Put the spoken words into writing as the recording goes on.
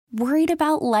Worried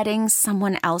about letting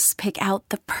someone else pick out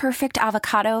the perfect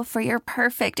avocado for your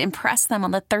perfect impress them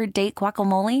on the third date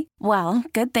guacamole? Well,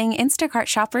 good thing Instacart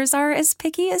shoppers are as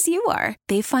picky as you are.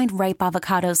 They find ripe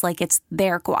avocados like it's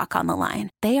their guac on the line.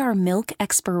 They are milk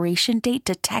expiration date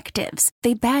detectives.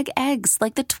 They bag eggs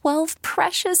like the 12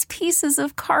 precious pieces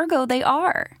of cargo they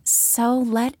are. So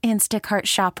let Instacart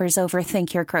shoppers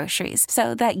overthink your groceries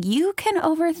so that you can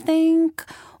overthink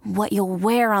what you'll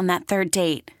wear on that third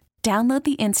date. Download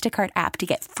the Instacart app to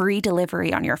get free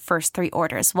delivery on your first 3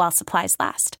 orders while supplies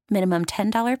last. Minimum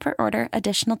 $10 per order.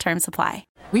 Additional terms apply.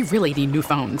 We really need new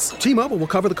phones. T-Mobile will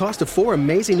cover the cost of 4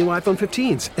 amazing new iPhone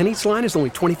 15s, and each line is only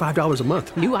 $25 a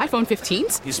month. New iPhone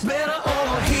 15s? It's better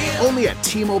over here. Only at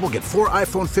T-Mobile, get 4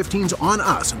 iPhone 15s on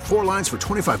us and 4 lines for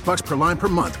 $25 per line per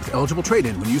month with eligible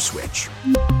trade-in when you switch.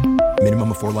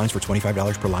 Minimum of 4 lines for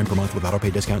 $25 per line per month with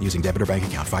autopay discount using debit or bank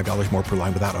account. $5 more per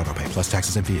line without autopay, plus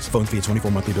taxes and fees. Phone fee at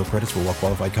 24 monthly bill credits for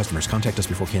well-qualified customers. Contact us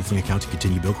before canceling account to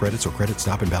continue bill credits or credit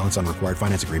stop and balance on required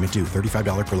finance agreement due.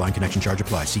 $35 per line connection charge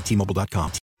applies. See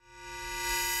T-Mobile.com.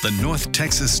 The North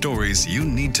Texas stories you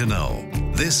need to know.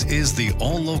 This is the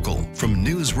All Local from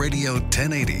News Radio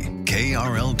 1080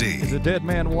 KRLD. The dead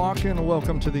man walking.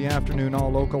 Welcome to the afternoon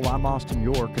All Local. I'm Austin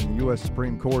York, and the U.S.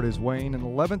 Supreme Court is weighing an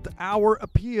 11th hour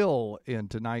appeal in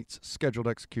tonight's scheduled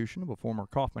execution of a former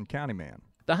Kaufman County man.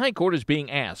 The High Court is being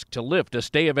asked to lift a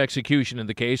stay of execution in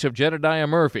the case of Jedediah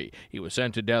Murphy. He was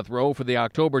sent to death row for the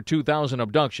October 2000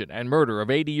 abduction and murder of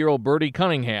 80-year-old Bertie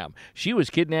Cunningham. She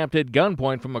was kidnapped at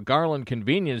gunpoint from a Garland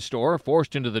convenience store,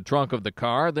 forced into the trunk of the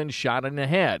car, then shot in the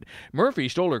head. Murphy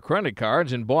stole her credit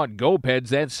cards and bought GoPeds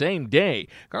that same day.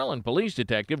 Garland Police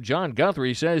Detective John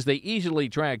Guthrie says they easily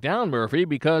tracked down Murphy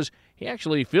because he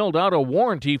actually filled out a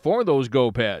warranty for those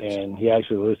GoPeds. And he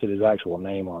actually listed his actual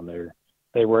name on there.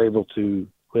 They were able to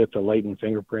lift a latent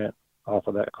fingerprint off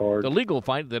of that card. The legal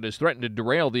fight that has threatened to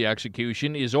derail the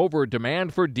execution is over a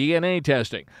demand for DNA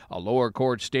testing. A lower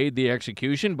court stayed the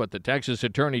execution, but the Texas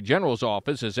Attorney General's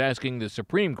office is asking the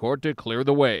Supreme Court to clear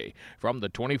the way. From the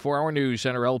 24-hour News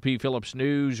Center, LP Phillips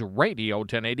News Radio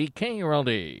 1080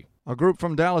 KRLD. A group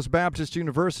from Dallas Baptist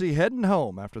University heading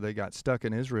home after they got stuck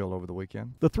in Israel over the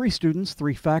weekend. The 3 students,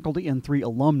 3 faculty, and 3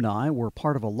 alumni were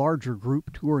part of a larger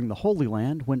group touring the Holy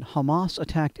Land when Hamas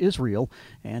attacked Israel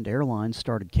and airlines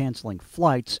started canceling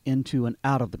flights into and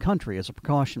out of the country as a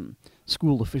precaution.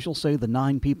 School officials say the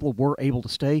 9 people were able to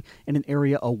stay in an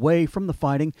area away from the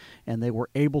fighting, and they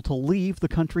were able to leave the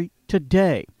country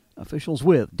today. Officials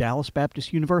with Dallas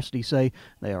Baptist University say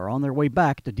they are on their way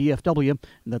back to DFW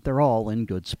and that they're all in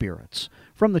good spirits.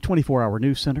 From the 24-hour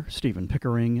News Center, Stephen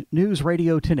Pickering, News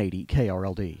Radio 1080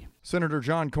 KRLD. Senator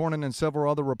John Cornyn and several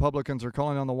other Republicans are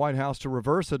calling on the White House to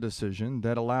reverse a decision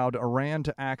that allowed Iran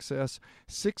to access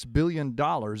 $6 billion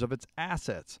of its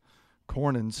assets.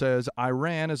 Cornyn says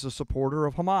Iran is a supporter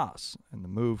of Hamas, and the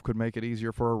move could make it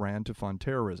easier for Iran to fund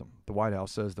terrorism. The White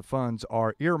House says the funds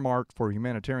are earmarked for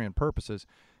humanitarian purposes,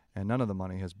 and none of the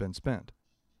money has been spent.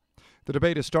 The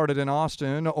debate has started in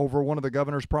Austin over one of the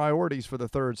governor's priorities for the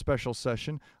 3rd special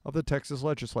session of the Texas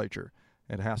legislature.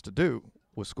 It has to do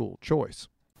with school choice.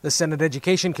 The Senate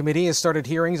Education Committee has started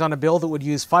hearings on a bill that would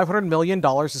use $500 million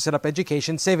to set up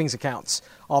education savings accounts.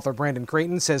 Author Brandon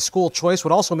Creighton says school choice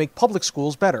would also make public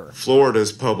schools better.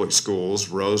 Florida's public schools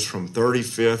rose from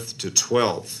 35th to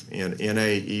 12th in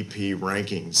NAEP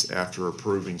rankings after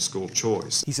approving school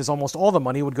choice. He says almost all the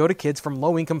money would go to kids from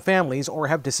low-income families or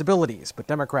have disabilities. But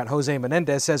Democrat Jose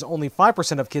Menendez says only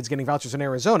 5% of kids getting vouchers in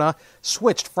Arizona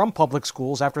switched from public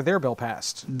schools after their bill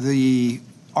passed. The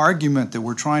argument that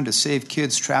we're trying to save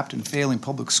kids trapped in failing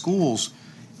public schools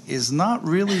is not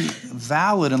really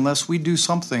valid unless we do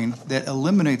something that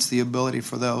eliminates the ability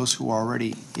for those who are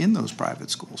already in those private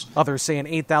schools. Others say an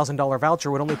 $8,000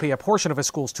 voucher would only pay a portion of a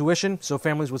school's tuition, so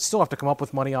families would still have to come up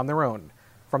with money on their own.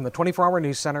 From the 24-hour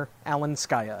News Center, Alan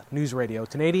Skaya, News Radio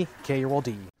 1080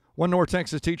 KRLD. One North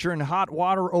Texas teacher in hot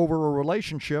water over a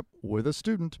relationship with a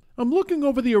student. I'm looking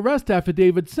over the arrest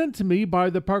affidavit sent to me by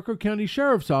the Parker County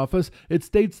Sheriff's Office. It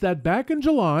states that back in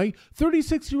July,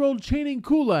 36-year-old Channing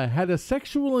Kula had a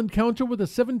sexual encounter with a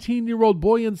 17-year-old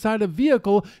boy inside a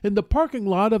vehicle in the parking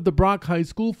lot of the Brock High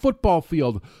School football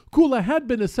field. Kula had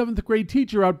been a 7th grade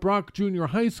teacher at Brock Junior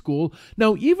High School.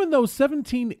 Now, even though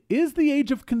 17 is the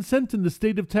age of consent in the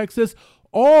state of Texas,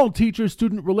 all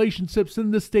teacher-student relationships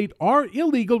in the state are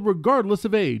illegal regardless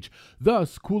of age.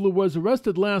 Thus, Kula was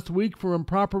arrested last week for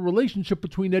improper relationship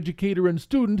between educator and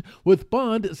student with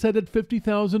bond set at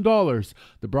 $50,000.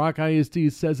 The Brock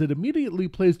ISD says it immediately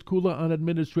placed Kula on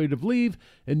administrative leave,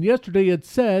 and yesterday it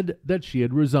said that she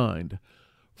had resigned.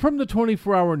 From the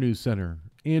 24-hour News Center,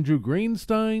 Andrew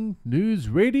Greenstein, News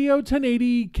Radio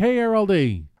 1080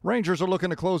 KRLD. Rangers are looking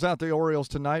to close out the Orioles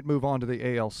tonight, move on to the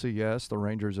ALCS. The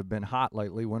Rangers have been hot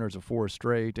lately, winners of 4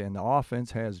 straight, and the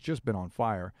offense has just been on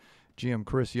fire. GM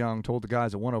Chris Young told the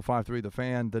guys at 105.3 The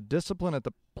Fan the discipline at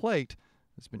the plate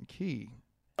has been key.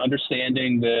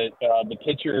 Understanding that the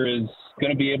pitcher is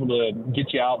going to be able to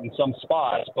get you out in some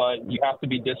spots, but you have to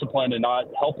be disciplined and not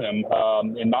help him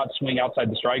and not swing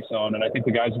outside the strike zone. And I think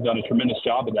the guys have done a tremendous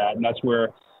job of that, and that's where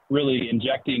really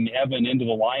injecting Evan into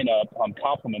the lineup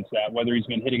complements that, whether he's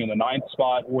been hitting in the 9th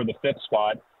spot or the 5th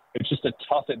spot. It's just a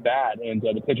tough at bat, and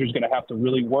the pitcher's going to have to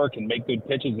really work and make good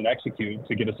pitches and execute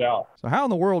to get us out. So how in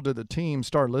the world did the team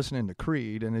start listening to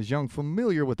Creed, and is Young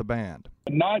familiar with the band?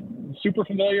 Not super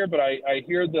familiar, but I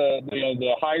hear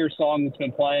the higher song that's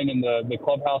been playing in the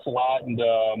clubhouse a lot, and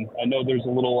I know there's a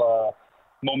little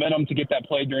momentum to get that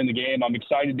played during the game. I'm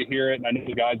excited to hear it, and I know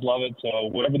the guys love it, so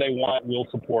whatever they want, we'll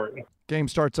support. Game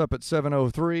starts up at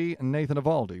 7:03, and Nathan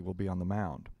Eovaldi will be on the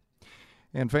mound.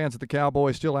 And fans of the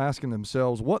Cowboys still asking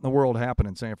themselves, what in the world happened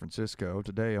in San Francisco?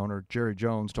 Today, owner Jerry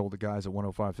Jones told the guys at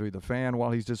 105.3 The Fan,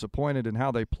 while he's disappointed in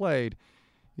how they played,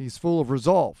 he's full of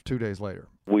resolve 2 days later.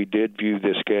 We did view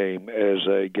this game as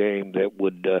a game that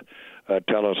would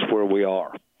tell us where we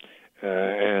are.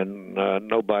 And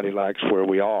nobody likes where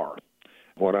we are.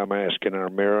 What I'm asking our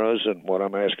mirrors and what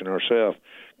I'm asking ourselves,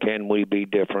 can we be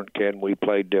different? Can we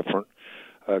play different?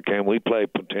 Can we play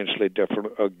potentially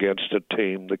different against a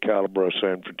team the caliber of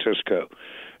San Francisco?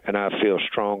 And I feel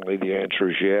strongly the answer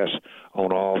is yes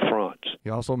on all fronts. He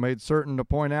also made certain to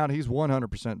point out he's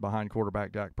 100% behind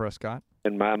quarterback Dak Prescott.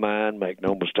 In my mind, make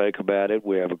no mistake about it,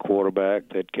 we have a quarterback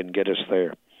that can get us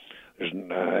there.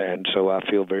 And so I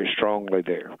feel very strongly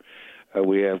there.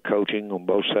 We have coaching on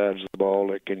both sides of the ball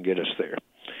that can get us there.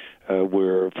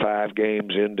 We're 5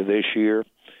 games into this year.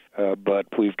 But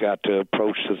we've got to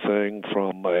approach the thing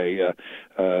from a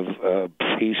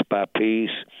piece by piece,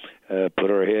 put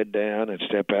our head down and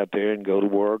step out there and go to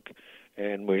work.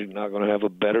 And we're not going to have a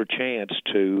better chance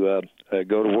to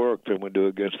go to work than we do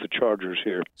against the Chargers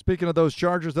here. Speaking of those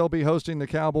Chargers, they'll be hosting the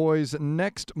Cowboys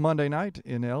next Monday night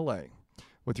in L.A.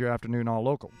 With your afternoon All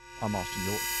Local, I'm Austin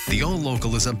York. The All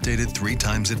Local is updated 3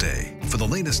 times a day. For the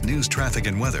latest news, traffic,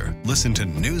 and weather, listen to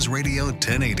News Radio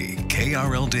 1080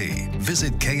 KRLD.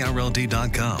 Visit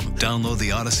KRLD.com, download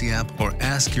the Odyssey app, or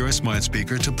ask your smart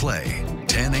speaker to play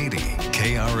 1080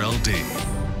 KRLD.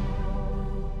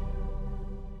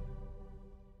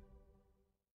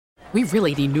 We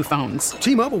really need new phones.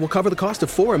 T-Mobile will cover the cost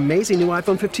of 4 amazing new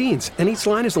iPhone 15s, and each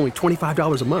line is only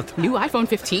 $25 a month. New iPhone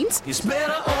 15s? It's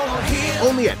better over here.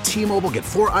 Only at T-Mobile, get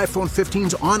 4 iPhone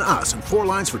 15s on us and 4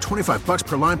 lines for $25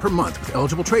 per line per month with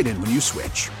eligible trade-in when you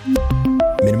switch.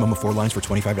 Minimum of 4 lines for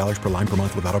 $25 per line per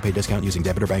month with autopay discount using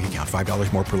debit or bank account.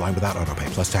 $5 more per line without autopay,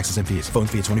 plus taxes and fees. Phone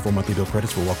fee at 24 monthly bill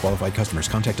credits for well-qualified customers.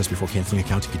 Contact us before canceling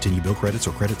account to continue bill credits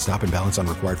or credit stop and balance on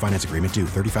required finance agreement due.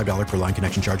 $35 per line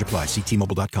connection charge applies. See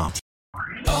T-Mobile.com.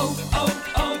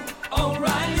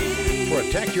 O'Reilly.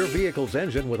 Protect your vehicle's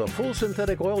engine with a full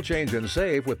synthetic oil change and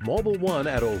save with Mobile One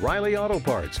at O'Reilly Auto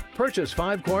Parts. Purchase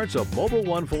 5 quarts of Mobile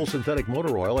One full synthetic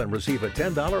motor oil and receive a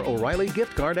 $10 O'Reilly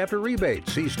gift card after rebate.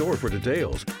 See store for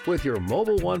details. With your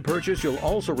Mobile One purchase, you'll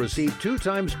also receive 2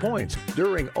 times points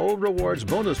during O Rewards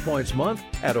Bonus Points Month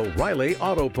at O'Reilly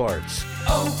Auto Parts.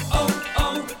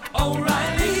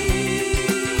 O'Reilly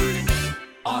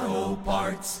Auto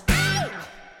Parts.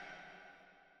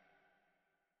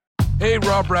 Hey,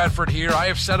 Rob Bradford here. I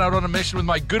have set out on a mission with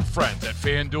my good friends at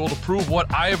FanDuel to prove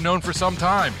what I have known for some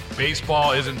time.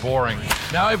 Baseball isn't boring.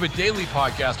 Now I have a daily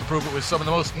podcast to prove it with some of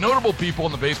the most notable people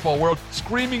in the baseball world,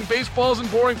 screaming baseball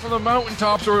isn't boring from the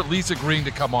mountaintops, or at least agreeing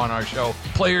to come on our show.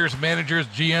 Players, managers,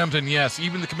 GMs, and yes,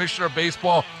 even the commissioner of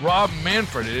baseball, Rob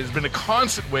Manfred. It has been a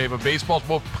constant wave of baseball's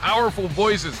most powerful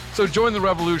voices. So join the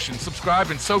revolution.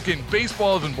 Subscribe and soak in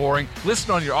Baseball Isn't Boring.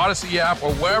 Listen on your Odyssey app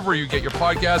or wherever you get your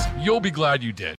podcasts. You'll be glad you did.